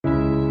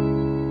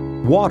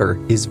Water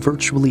is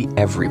virtually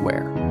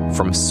everywhere,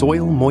 from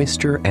soil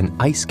moisture and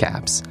ice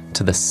caps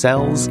to the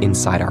cells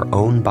inside our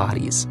own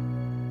bodies.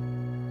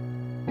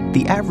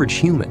 The average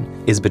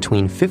human is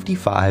between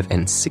 55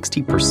 and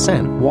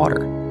 60%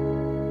 water.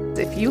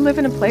 If you live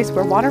in a place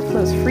where water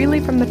flows freely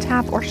from the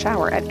tap or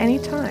shower at any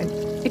time,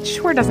 it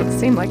sure doesn't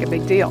seem like a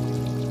big deal.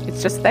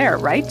 It's just there,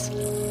 right?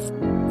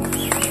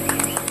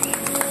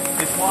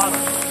 It's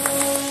water.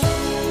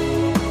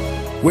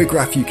 We're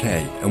GRAF UK,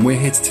 and we're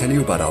here to tell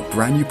you about our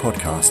brand new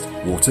podcast,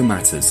 Water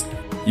Matters.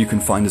 You can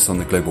find us on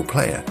the Global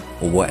Player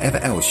or wherever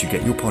else you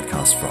get your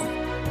podcasts from.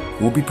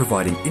 We'll be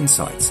providing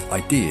insights,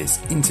 ideas,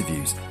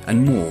 interviews,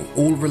 and more,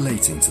 all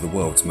relating to the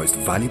world's most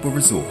valuable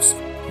resource,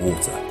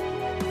 water.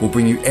 We'll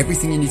bring you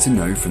everything you need to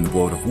know from the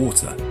world of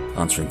water,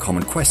 answering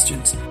common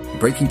questions,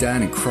 breaking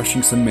down and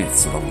crushing some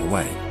myths along the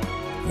way.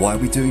 Why are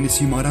we doing this,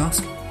 you might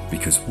ask?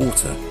 Because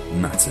water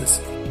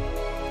matters.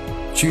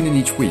 Tune in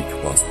each week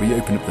whilst we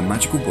open up the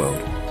magical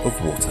world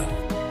of water.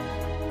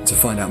 To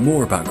find out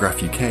more about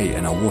GRAF UK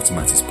and our Water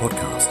Matters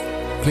podcast,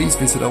 please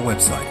visit our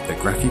website at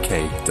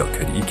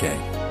grafuk.co.uk.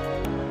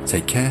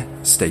 Take care,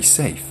 stay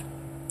safe,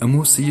 and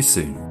we'll see you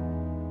soon.